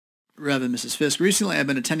Rev and Mrs. Fisk, recently I've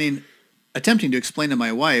been attempting to explain to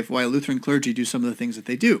my wife why Lutheran clergy do some of the things that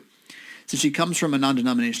they do. Since she comes from a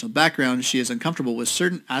non-denominational background, she is uncomfortable with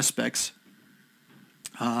certain aspects.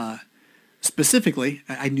 Specifically,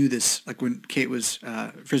 I knew this, like when Kate was,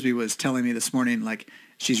 Frisbee was telling me this morning, like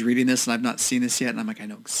she's reading this and I've not seen this yet. And I'm like, I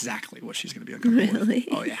know exactly what she's going to be uncomfortable with.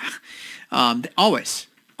 Oh, yeah. Always.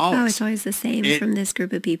 Oh, it's always the same from this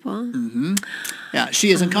group of people. Mm-hmm. Yeah, she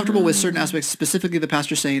is uncomfortable with certain aspects, specifically the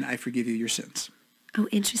pastor saying, I forgive you your sins. Oh,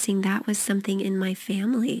 interesting. That was something in my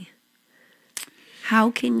family. How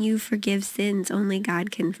can you forgive sins? Only God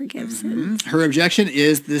can forgive sins. Her objection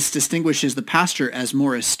is this distinguishes the pastor as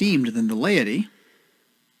more esteemed than the laity,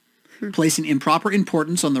 placing improper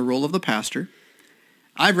importance on the role of the pastor.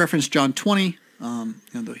 I've referenced John 20,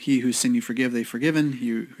 he whose sin you forgive, they've forgiven.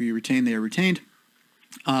 Who you retain, they are retained.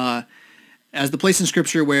 As the place in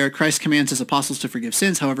Scripture where Christ commands his apostles to forgive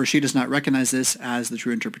sins. However, she does not recognize this as the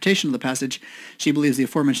true interpretation of the passage. She believes the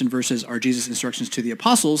aforementioned verses are Jesus' instructions to the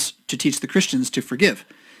apostles to teach the Christians to forgive,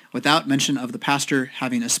 without mention of the pastor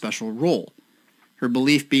having a special role. Her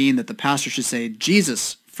belief being that the pastor should say,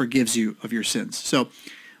 Jesus forgives you of your sins. So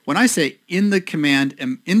when I say in the command,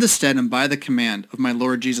 and in the stead and by the command of my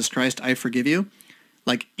Lord Jesus Christ, I forgive you,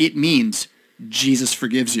 like it means Jesus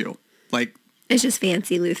forgives you. Like, it's just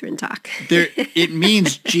fancy Lutheran talk. It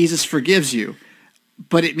means Jesus forgives you,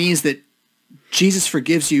 but it means that Jesus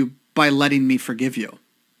forgives you by letting me forgive you.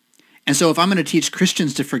 And so if I'm going to teach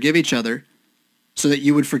Christians to forgive each other so that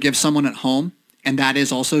you would forgive someone at home, and that is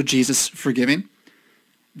also Jesus forgiving,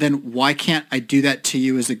 then why can't I do that to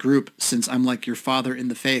you as a group since I'm like your father in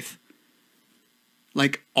the faith?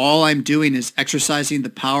 Like all I'm doing is exercising the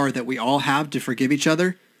power that we all have to forgive each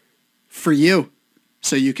other for you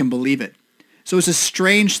so you can believe it. So it's a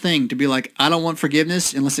strange thing to be like, I don't want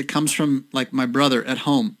forgiveness unless it comes from like my brother at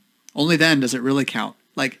home. Only then does it really count.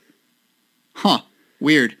 Like,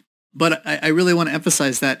 weird. But I really want to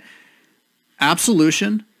emphasize that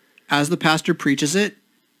absolution, as the pastor preaches it,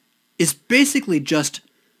 is basically just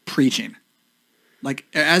preaching. Like,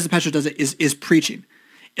 as the pastor does it, is preaching.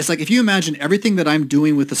 It's like if you imagine everything that I'm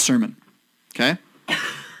doing with the sermon, okay?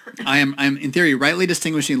 I'm in theory rightly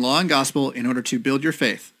distinguishing law and gospel in order to build your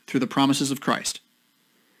faith through the promises of Christ.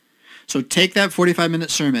 So take that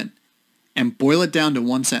 45-minute sermon and boil it down to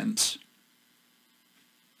one sentence.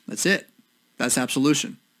 That's it. That's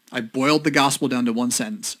absolution. I boiled the gospel down to one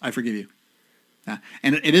sentence. I forgive you.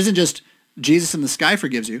 And it isn't just Jesus in the sky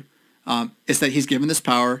forgives you. It's that he's given this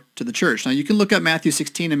power to the church. Now you can look up Matthew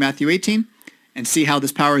 16 and Matthew 18 and see how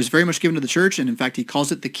this power is very much given to the church. And in fact, he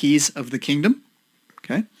calls it the keys of the kingdom.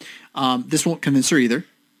 Okay. This won't convince her either.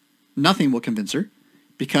 Nothing will convince her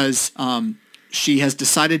because she has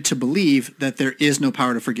decided to believe that there is no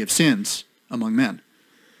power to forgive sins among men.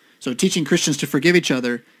 So teaching Christians to forgive each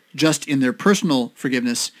other just in their personal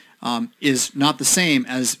forgiveness is not the same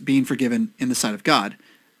as being forgiven in the sight of God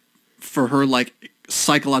for her like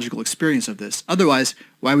psychological experience of this. Otherwise,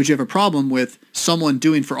 why would you have a problem with someone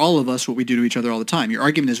doing for all of us what we do to each other all the time? Your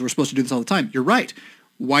argument is we're supposed to do this all the time. You're right.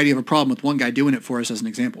 Why do you have a problem with one guy doing it for us as an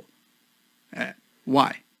example?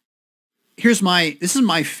 Why? This is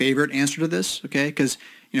my favorite answer to this, okay? Because,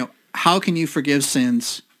 how can you forgive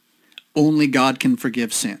sins? Only God can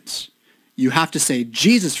forgive sins. You have to say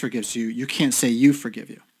Jesus forgives you. You can't say you forgive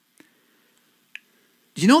you.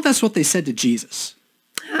 Do you know that's what they said to Jesus?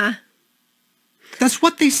 Huh? That's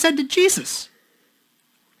what they said to Jesus.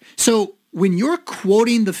 So when you're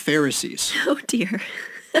quoting the Pharisees... Oh, dear.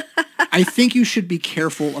 I think you should be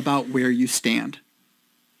careful about where you stand,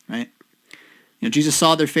 right? Jesus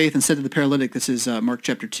saw their faith and said to the paralytic, this is Mark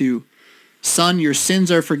chapter 2, Son, your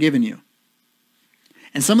sins are forgiven you.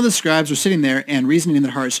 And some of the scribes were sitting there and reasoning in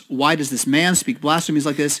their hearts, why does this man speak blasphemies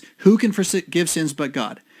like this? Who can forgive sins but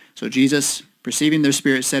God? So Jesus, perceiving their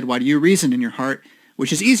spirit, said, why do you reason in your heart,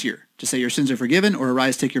 which is easier, to say your sins are forgiven, or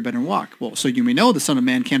arise, take your bed and walk? Well, so you may know the Son of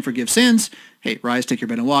Man can forgive sins. Hey, rise, take your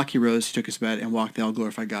bed and walk. He rose, he took his bed and walked. They all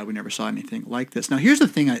glorified God. We never saw anything like this. Now, here's the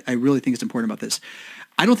thing I really think is important about this.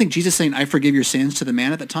 I don't think Jesus saying, I forgive your sins to the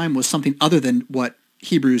man at that time was something other than what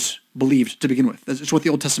Hebrews believed to begin with. It's what the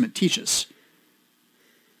Old Testament teaches.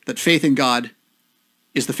 That faith in God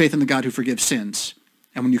is the faith in the God who forgives sins.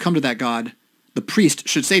 And when you come to that God, the priest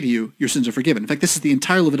should say to you, your sins are forgiven. In fact, this is the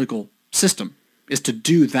entire Levitical system, is to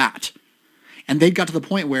do that. And they got to the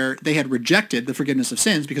point where they had rejected the forgiveness of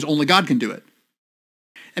sins because only God can do it.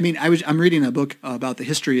 I mean, I'm reading a book about the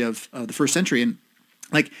history of the first century, and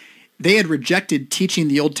like they had rejected teaching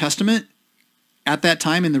the Old Testament at that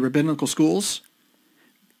time in the rabbinical schools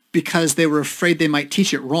because they were afraid they might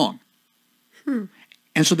teach it wrong.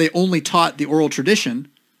 And so they only taught the oral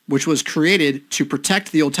tradition which was created to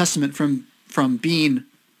protect the Old Testament from being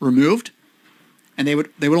removed, and they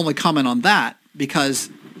would only comment on that because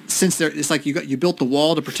since it's like you built the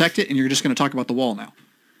wall to protect it, and you're just going to talk about the wall now.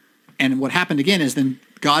 And what happened again is then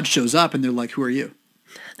God shows up, and they're like, "Who are you?"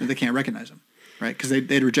 And they can't recognize him, right? Because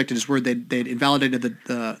they'd rejected his word. They'd invalidated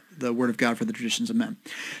the word of God for the traditions of men.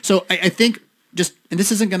 So I think and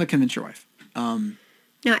this isn't going to convince your wife.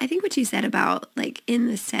 No, I think what you said about like in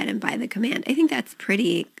the set and by the command, I think that's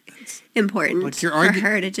pretty important like for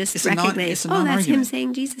her to just recognize, that's him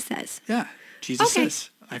saying Jesus says. Yeah, Jesus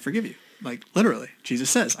says, I forgive you. Like literally,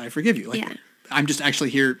 Jesus says, I forgive you. Like I'm just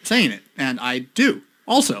actually here saying it, and I do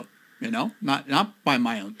also, not by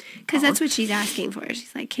my own. Because that's what she's asking for.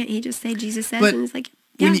 She's like, can't he just say Jesus says? And it's like,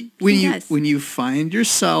 when you find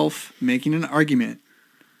yourself making an argument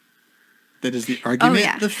that is the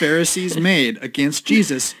argument the Pharisees made against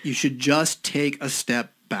Jesus, you should just take a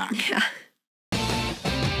step back. Yeah.